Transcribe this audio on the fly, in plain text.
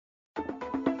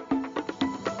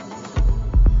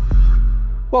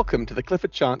Welcome to the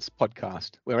Clifford Chance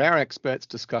podcast, where our experts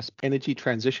discuss energy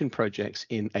transition projects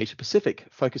in Asia Pacific,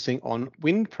 focusing on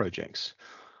wind projects.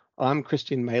 I'm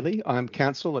Kristian Maley. I'm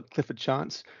counsel at Clifford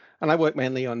Chance, and I work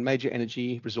mainly on major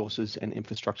energy, resources, and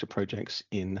infrastructure projects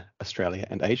in Australia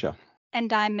and Asia.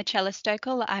 And I'm Marcella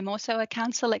Stokell. I'm also a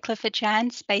counsel at Clifford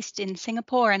Chance based in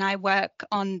Singapore, and I work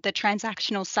on the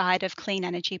transactional side of clean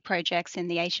energy projects in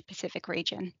the Asia Pacific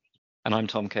region. And I'm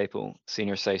Tom Capel,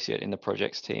 Senior Associate in the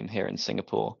projects team here in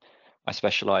Singapore. I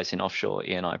specialise in offshore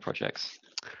E&I projects.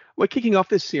 We're kicking off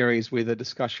this series with a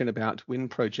discussion about wind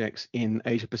projects in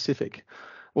Asia Pacific.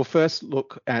 We'll first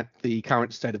look at the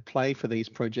current state of play for these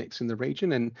projects in the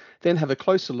region and then have a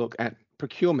closer look at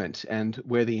procurement and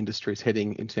where the industry is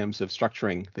heading in terms of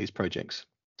structuring these projects.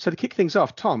 So to kick things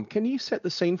off, Tom, can you set the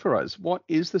scene for us? What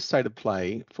is the state of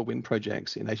play for wind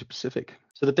projects in Asia Pacific?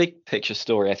 So the big picture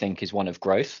story, I think, is one of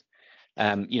growth.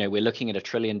 We're looking at $1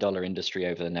 trillion industry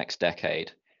over the next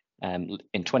decade. In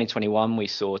 2021, we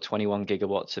saw 21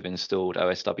 gigawatts of installed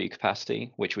OSW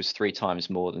capacity, which was 3 times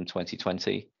more than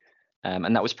 2020.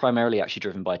 And that was primarily actually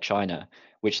driven by China,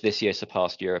 which this year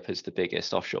surpassed Europe as the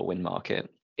biggest offshore wind market.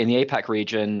 In the APAC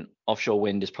region, offshore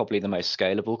wind is probably the most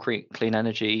scalable clean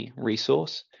energy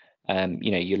resource.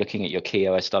 You're looking at your key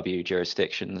OSW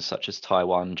jurisdictions such as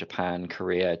Taiwan, Japan,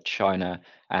 Korea, China,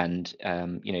 and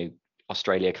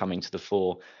Australia coming to the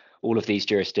fore. All of these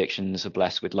jurisdictions are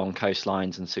blessed with long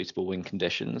coastlines and suitable wind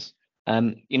conditions.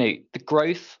 The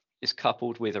growth is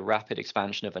coupled with a rapid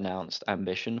expansion of announced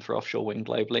ambition for offshore wind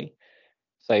globally.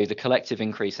 So the collective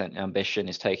increase in ambition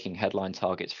is taking headline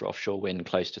targets for offshore wind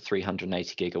close to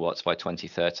 380 gigawatts by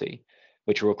 2030,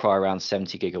 which will require around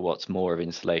 70 gigawatts more of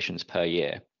installations per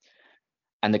year.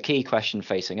 And the key question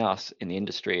facing us in the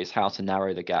industry is how to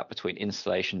narrow the gap between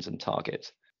installations and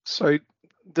targets. So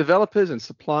developers and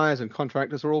suppliers and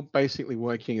contractors are all basically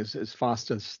working as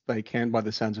fast as they can by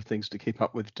the sounds of things to keep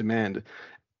up with demand.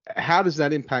 How does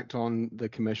that impact on the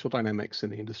commercial dynamics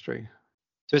in the industry?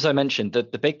 So as I mentioned, the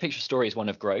big picture story is one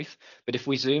of growth, but if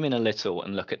we zoom in a little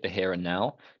and look at the here and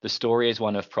now, the story is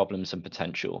one of problems and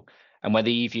potential. And whether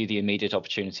you view the immediate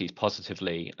opportunities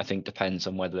positively, I think depends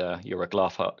on whether you're a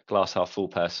glass half full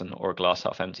person or a glass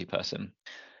half empty person.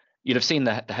 You'd have seen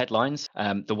the headlines.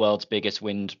 The world's biggest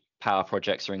wind power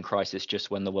projects are in crisis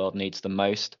just when the world needs them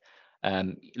most.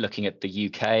 Looking at the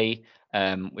UK,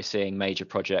 we're seeing major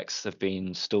projects have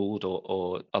been stalled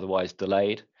or otherwise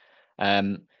delayed.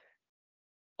 On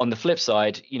the flip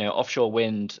side, offshore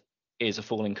wind is a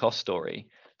falling cost story.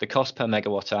 The cost per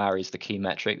megawatt hour is the key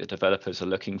metric that developers are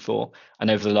looking for. And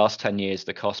over the last 10 years,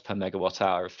 the cost per megawatt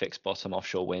hour of fixed bottom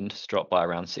offshore wind has dropped by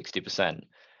around 60%.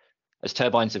 As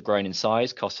turbines have grown in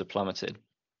size, costs have plummeted.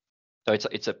 So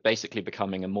it's basically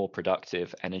becoming a more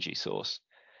productive energy source.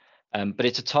 But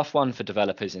it's a tough one for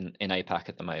developers in APAC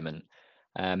at the moment.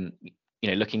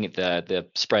 Looking at the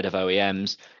spread of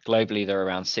OEMs, globally there are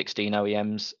around 16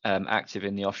 OEMs active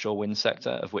in the offshore wind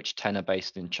sector, of which 10 are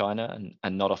based in China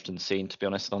and not often seen, to be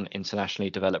honest, on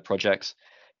internationally developed projects.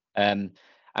 And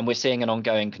we're seeing an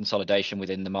ongoing consolidation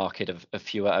within the market of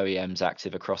fewer OEMs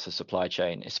active across the supply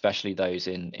chain, especially those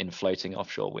in floating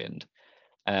offshore wind.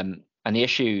 And the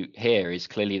issue here is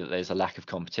clearly that there's a lack of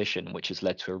competition, which has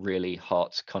led to a really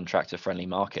hot contractor-friendly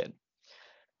market.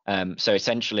 So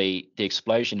essentially, the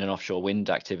explosion in offshore wind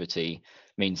activity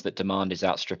means that demand is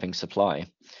outstripping supply.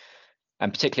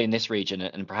 And particularly in this region,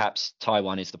 and perhaps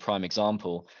Taiwan is the prime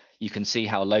example, you can see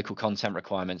how local content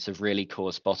requirements have really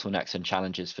caused bottlenecks and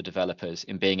challenges for developers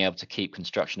in being able to keep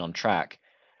construction on track.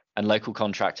 And local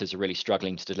contractors are really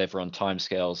struggling to deliver on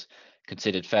timescales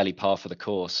considered fairly par for the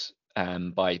course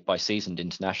by seasoned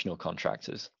international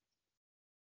contractors.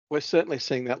 We're certainly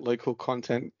seeing that local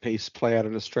content piece play out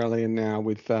in Australia now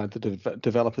with the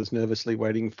developers nervously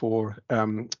waiting for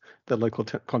the local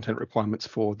content requirements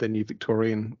for their new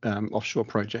Victorian offshore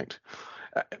project.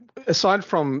 Aside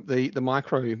from the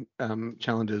micro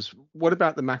challenges, what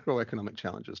about the macroeconomic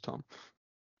challenges, Tom?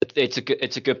 It's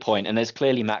a good point, and there's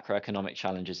clearly macroeconomic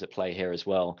challenges at play here as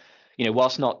well.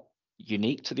 Whilst not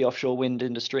unique to the offshore wind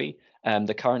industry,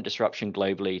 the current disruption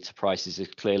globally to prices is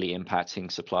clearly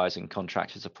impacting suppliers and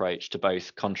contractors' approach to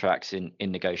both contracts in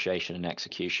negotiation and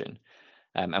execution.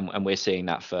 And we're seeing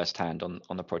that firsthand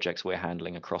on the projects we're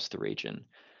handling across the region.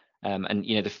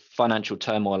 The financial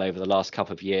turmoil over the last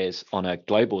couple of years on a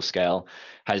global scale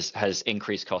has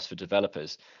increased costs for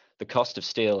developers. The cost of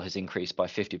steel has increased by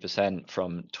 50%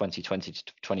 from 2020 to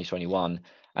 2021,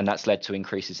 and that's led to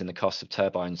increases in the cost of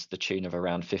turbines to the tune of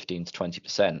around 15 to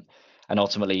 20%. And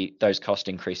ultimately, those cost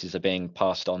increases are being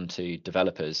passed on to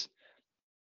developers,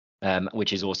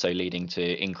 which is also leading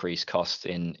to increased costs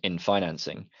in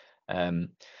financing.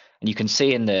 And you can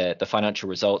see in the financial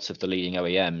results of the leading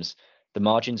OEMs, the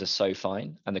margins are so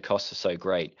fine and the costs are so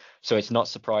great. So it's not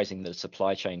surprising that the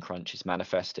supply chain crunch is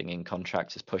manifesting in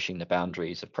contractors pushing the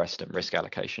boundaries of precedent risk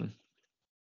allocation.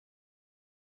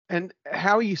 And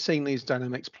how are you seeing these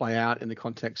dynamics play out in the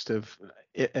context of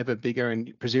ever bigger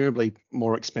and presumably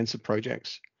more expensive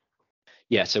projects?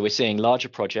 Yeah, so we're seeing larger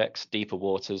projects, deeper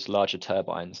waters, larger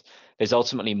turbines. There's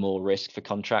ultimately more risk for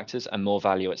contractors and more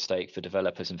value at stake for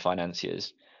developers and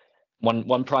financiers.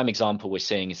 One prime example we're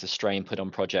seeing is the strain put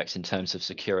on projects in terms of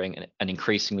securing an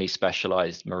increasingly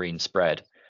specialized marine spread.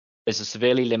 There's a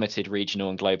severely limited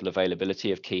regional and global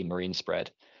availability of key marine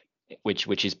spread,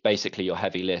 which is basically your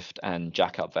heavy lift and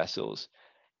jackup vessels.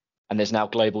 And there's now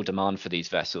global demand for these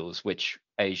vessels, which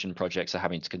Asian projects are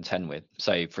having to contend with.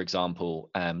 So, for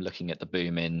example, looking at the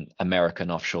boom in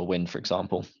American offshore wind, for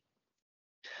example.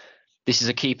 This is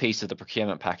a key piece of the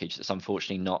procurement package that's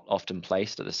unfortunately not often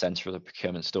placed at the center of the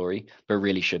procurement story, but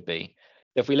really should be.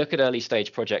 If we look at early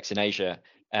stage projects in Asia,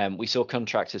 we saw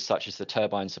contractors such as the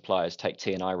turbine suppliers take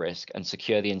T&I risk and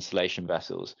secure the installation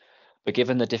vessels. But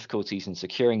given the difficulties in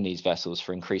securing these vessels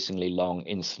for increasingly long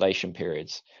installation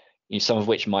periods, some of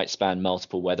which might span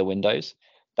multiple weather windows,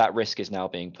 that risk is now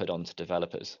being put onto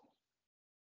developers.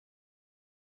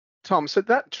 Tom, so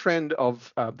that trend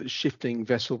of the shifting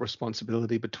vessel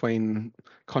responsibility between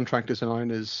contractors and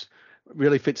owners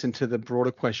really fits into the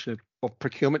broader question of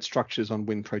procurement structures on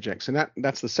wind projects, and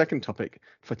that's the second topic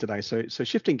for today. So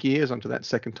shifting gears onto that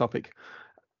second topic,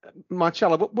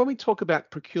 Marcella, when we talk about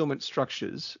procurement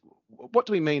structures, what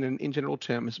do we mean in general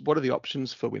terms? What are the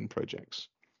options for wind projects?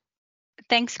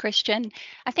 Thanks, Kristian.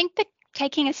 I think that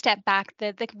taking a step back,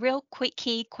 the real quick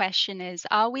key question is,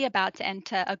 are we about to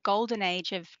enter a golden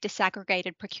age of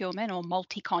disaggregated procurement or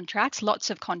multi-contracts, lots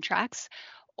of contracts,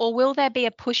 or will there be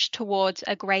a push towards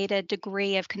a greater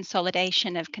degree of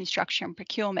consolidation of construction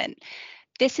procurement?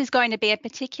 This is going to be a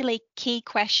particularly key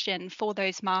question for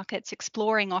those markets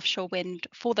exploring offshore wind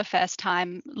for the first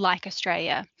time, like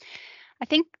Australia. I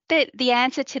think that the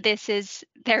answer to this is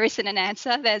there isn't an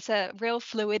answer. There's a real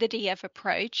fluidity of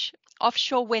approach.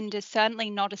 Offshore wind is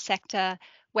certainly not a sector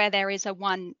where there is a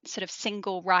one sort of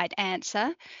single right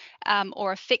answer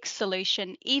or a fixed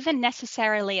solution, even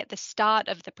necessarily at the start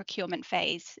of the procurement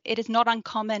phase. It is not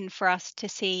uncommon for us to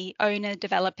see owner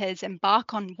developers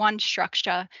embark on one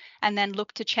structure and then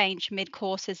look to change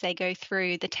mid-course as they go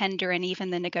through the tender and even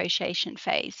the negotiation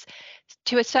phase.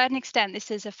 To a certain extent,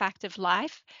 this is a fact of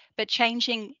life, but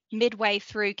changing midway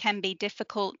through can be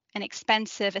difficult and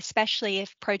expensive, especially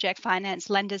if project finance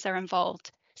lenders are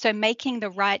involved. So making the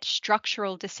right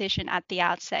structural decision at the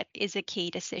outset is a key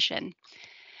decision.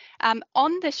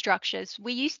 On the structures,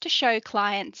 we used to show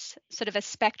clients sort of a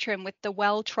spectrum with the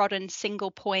well-trodden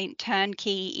single point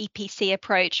turnkey EPC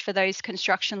approach for those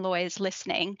construction lawyers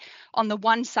listening on the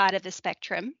one side of the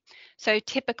spectrum. So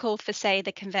typical for, say,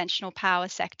 the conventional power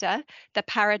sector, the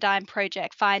paradigm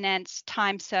project finance,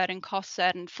 time certain, cost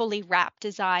certain, fully wrapped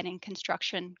design and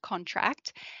construction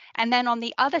contract. And then on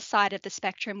the other side of the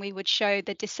spectrum, we would show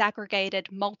the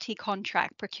disaggregated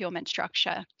multi-contract procurement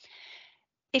structure.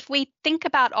 If we think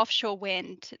about offshore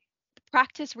wind,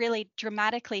 practice really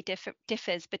dramatically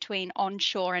differs between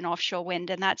onshore and offshore wind,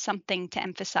 and that's something to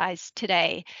emphasize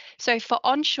today. So for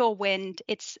onshore wind,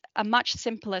 it's a much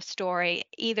simpler story,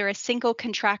 either a single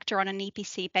contractor on an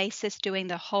EPC basis doing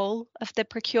the whole of the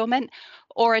procurement,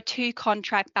 or a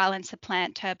two-contract balance of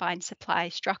plant turbine supply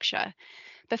structure.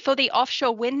 But for the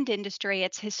offshore wind industry,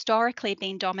 it's historically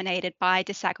been dominated by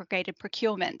disaggregated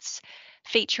procurements,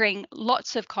 featuring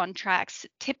lots of contracts,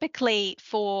 typically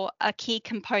for a key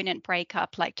component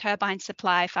breakup like turbine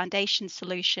supply, foundation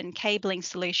solution, cabling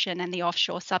solution, and the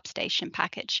offshore substation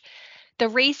package. The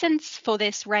reasons for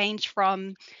this range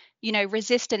from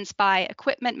resistance by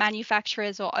equipment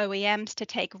manufacturers or OEMs to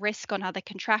take risk on other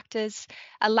contractors,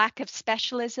 a lack of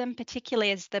specialism,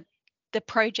 particularly as the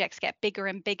projects get bigger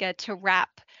and bigger to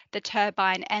wrap the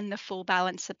turbine and the full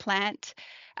balance of plant.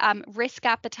 Risk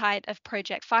appetite of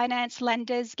project finance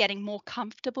lenders getting more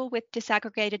comfortable with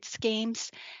disaggregated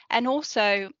schemes, and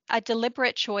also a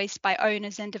deliberate choice by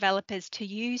owners and developers to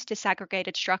use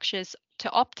disaggregated structures to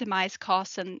optimize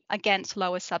costs and against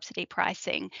lower subsidy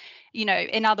pricing.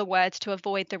 In other words, to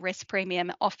avoid the risk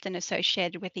premium often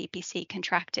associated with EPC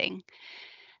contracting.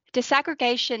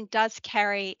 Disaggregation does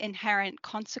carry inherent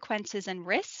consequences and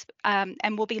risks, and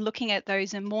we'll be looking at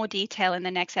those in more detail in the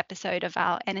next episode of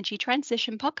our Energy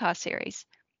Transition podcast series.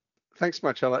 Thanks,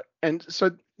 Marcella. And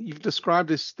so you've described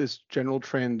this general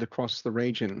trend across the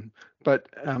region, but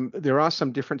there are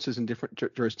some differences in different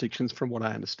jurisdictions from what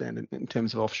I understand in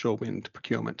terms of offshore wind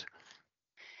procurement.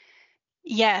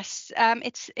 Yes,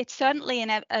 it's certainly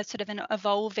a sort of an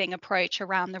evolving approach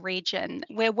around the region.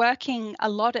 We're working a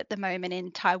lot at the moment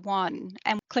in Taiwan,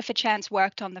 and Clifford Chance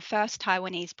worked on the first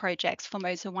Taiwanese projects,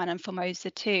 Formosa 1 and Formosa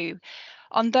 2.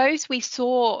 On those, we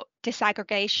saw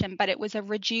disaggregation, but it was a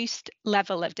reduced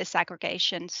level of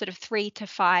disaggregation, sort of 3 to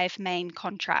 5 main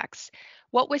contracts.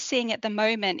 What we're seeing at the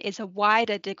moment is a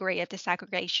wider degree of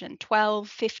disaggregation, 12,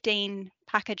 15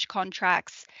 package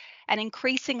contracts, and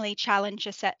increasingly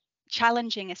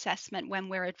challenging assessment when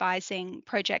we're advising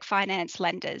project finance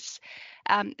lenders.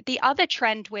 The other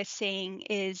trend we're seeing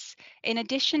is, in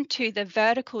addition to the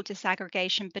vertical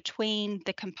disaggregation between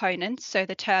the components, so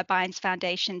the turbines,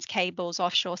 foundations, cables,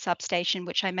 offshore substation,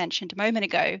 which I mentioned a moment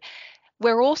ago,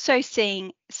 we're also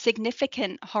seeing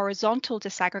significant horizontal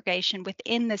disaggregation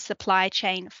within the supply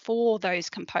chain for those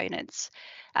components.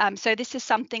 So this is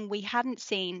something we hadn't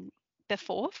seen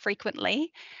before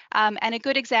frequently. And a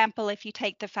good example, if you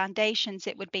take the foundations,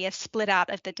 it would be a split out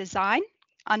of the design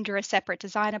under a separate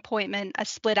design appointment, a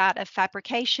split out of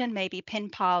fabrication, maybe pin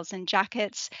piles and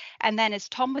jackets, and then, as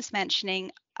Tom was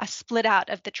mentioning, a split out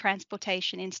of the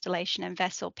transportation, installation, and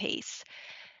vessel piece.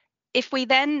 If we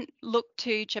then look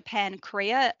to Japan,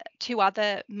 Korea, two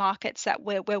other markets that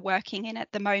we're working in at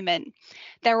the moment,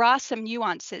 there are some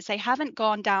nuances. They haven't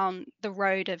gone down the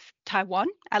road of Taiwan,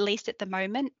 at least at the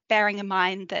moment, bearing in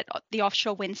mind that the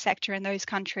offshore wind sector in those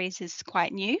countries is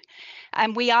quite new.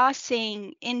 And we are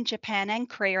seeing in Japan and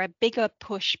Korea a bigger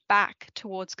push back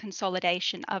towards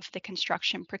consolidation of the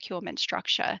construction procurement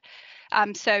structure.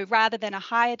 So rather than a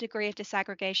higher degree of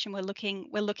disaggregation,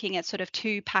 we're looking at sort of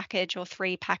 2 package or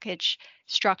 3 package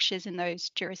structures in those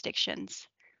jurisdictions.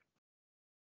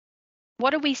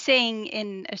 What are we seeing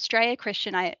in Australia,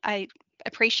 Kristian? I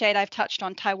appreciate I've touched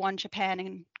on Taiwan, Japan,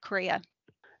 and Korea.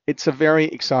 It's a very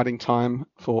exciting time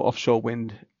for offshore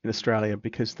wind in Australia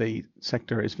because the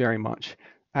sector is very much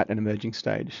at an emerging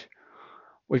stage.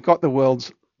 We've got the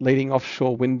world's leading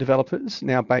offshore wind developers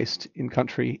now based in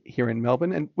country here in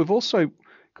Melbourne, and we've also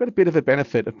got a bit of a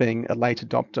benefit of being a late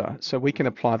adopter, so we can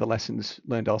apply the lessons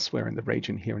learned elsewhere in the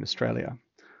region here in Australia.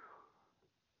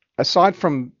 Aside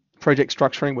from project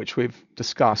structuring, which we've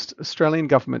discussed, Australian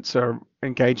governments are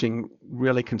engaging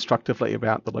really constructively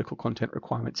about the local content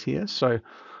requirements here, so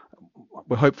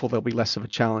we're hopeful there'll be less of a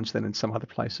challenge than in some other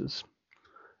places.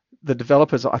 The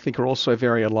developers, I think, are also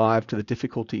very alive to the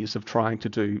difficulties of trying to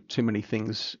do too many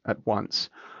things at once.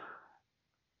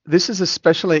 This is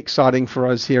especially exciting for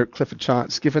us here at Clifford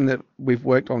Chance, given that we've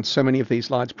worked on so many of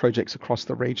these large projects across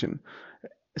the region,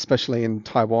 especially in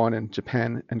Taiwan and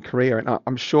Japan and Korea. And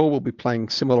I'm sure we'll be playing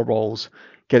similar roles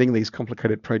getting these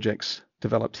complicated projects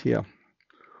developed here.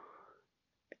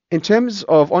 In terms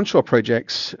of onshore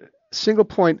projects, single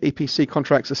point EPC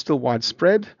contracts are still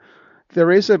widespread.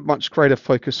 There is a much greater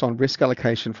focus on risk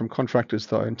allocation from contractors,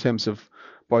 though, in terms of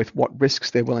both what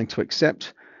risks they're willing to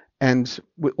accept and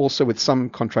also with some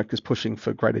contractors pushing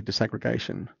for greater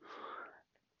disaggregation.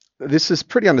 This is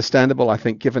pretty understandable, I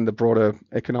think, given the broader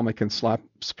economic and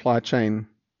supply chain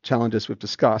challenges we've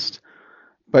discussed.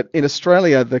 But in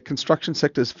Australia, the construction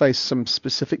sector's faced some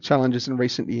specific challenges in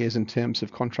recent years in terms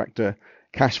of contractor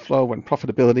cash flow and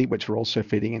profitability, which are also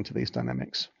feeding into these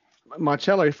dynamics.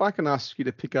 Marcella, if I can ask you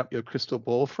to pick up your crystal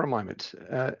ball for a moment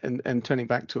and turning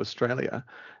back to Australia,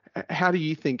 how do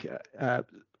you think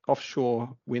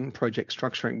offshore wind project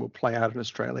structuring will play out in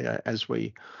Australia as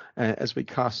we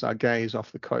cast our gaze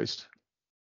off the coast?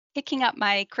 Picking up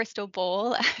my crystal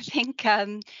ball,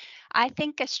 I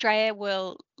think Australia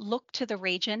will look to the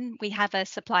region. We have a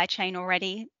supply chain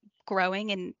already growing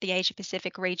in the Asia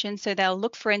Pacific region, so they'll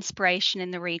look for inspiration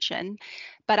in the region.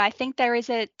 But I think there is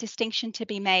a distinction to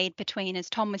be made between, as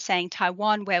Tom was saying,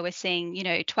 Taiwan, where we're seeing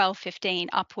 12, 15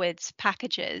 upwards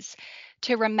packages,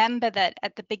 to remember that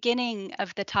at the beginning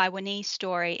of the Taiwanese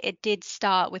story, it did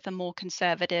start with a more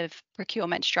conservative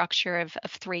procurement structure of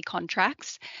 3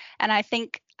 contracts. And I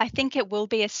think it will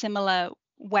be a similar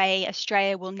way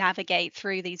Australia will navigate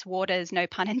through these waters, no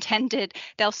pun intended.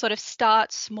 They'll sort of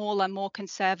start smaller, more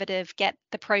conservative, get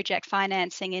the project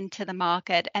financing into the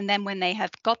market, and then when they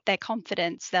have got their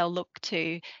confidence, they'll look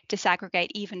to disaggregate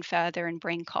even further and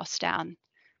bring costs down.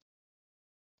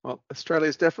 Well, Australia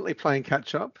is definitely playing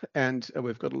catch up, and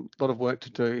we've got a lot of work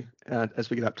to do as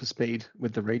we get up to speed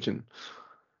with the region.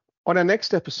 On our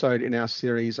next episode in our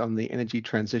series on the energy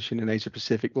transition in Asia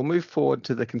Pacific, we'll move forward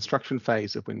to the construction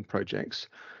phase of wind projects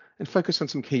and focus on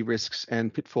some key risks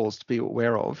and pitfalls to be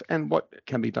aware of and what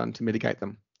can be done to mitigate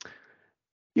them.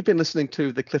 You've been listening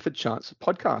to the Clifford Chance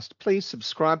podcast. Please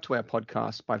subscribe to our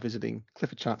podcast by visiting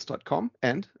cliffordchance.com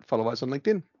and follow us on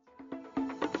LinkedIn.